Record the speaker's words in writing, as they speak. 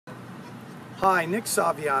Hi, Nick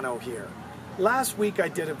Saviano here. Last week I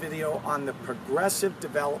did a video on the progressive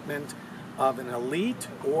development of an elite,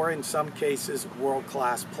 or in some cases,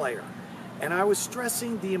 world-class player. And I was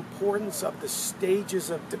stressing the importance of the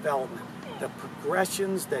stages of development, the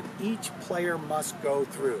progressions that each player must go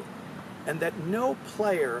through, and that no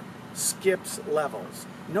player skips levels.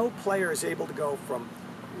 No player is able to go from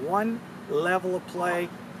one level of play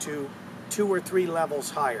to 2 or 3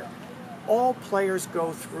 levels higher. All players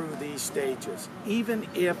go through these stages. Even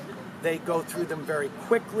if they go through them very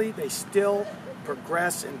quickly, they still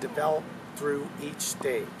progress and develop through each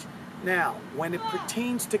stage. Now, when it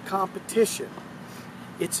pertains to competition,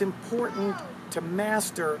 it's important to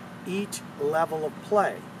master each level of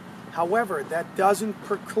play. However, that doesn't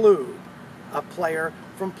preclude a player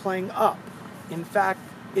from playing up. In fact,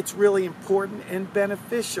 it's really important and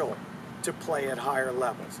beneficial to play at higher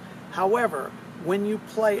levels. However, when you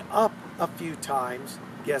play up a few times,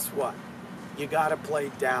 guess what? You got to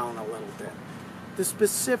play down a little bit. The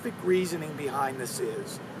specific reasoning behind this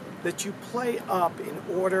is that you play up in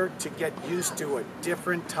order to get used to a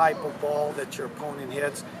different type of ball that your opponent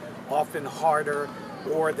hits, often harder,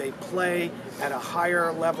 or they play at a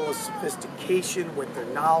higher level of sophistication with their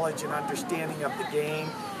knowledge and understanding of the game,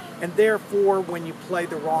 and therefore when you play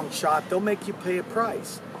the wrong shot, they'll make you pay a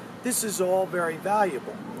price. This is all very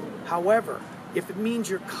valuable. However, if it means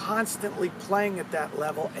you're constantly playing at that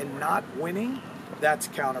level and not winning, that's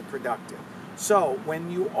counterproductive. So when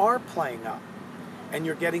you are playing up and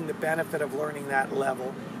you're getting the benefit of learning that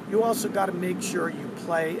level, you also got to make sure you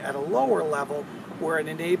play at a lower level where it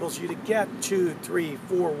enables you to get 2, 3,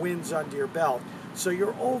 4 wins under your belt. So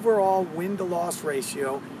your overall win-to-loss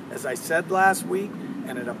ratio, as I said last week,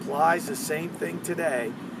 and it applies the same thing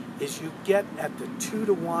today, is you get at the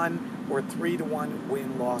 2-to-1 or 3-to-1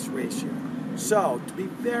 win-loss ratio. So, to be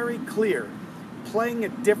very clear, playing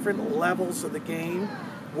at different levels of the game,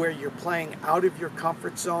 where you're playing out of your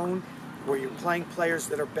comfort zone, where you're playing players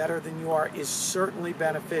that are better than you are, is certainly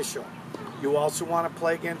beneficial. You also want to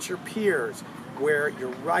play against your peers, where you're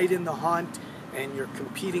right in the hunt and you're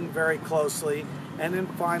competing very closely. And then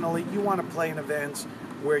finally, you want to play in events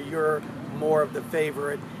where you're more of the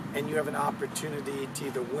favorite and you have an opportunity to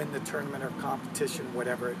either win the tournament or competition,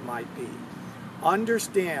 whatever it might be.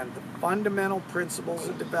 Understand the fundamental principles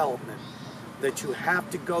of development, that you have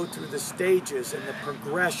to go through the stages, and the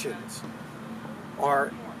progressions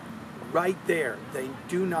are right there. They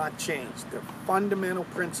do not change. They're fundamental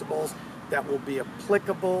principles that will be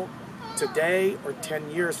applicable today or 10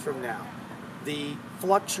 years from now. The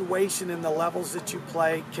fluctuation in the levels that you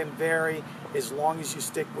play can vary as long as you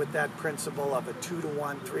stick with that principle of a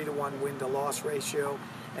 2-to-1, 3-to-1 win-to-loss ratio.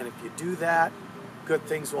 And if you do that, good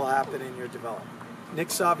things will happen in your development. Nick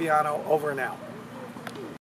Saviano, over and out.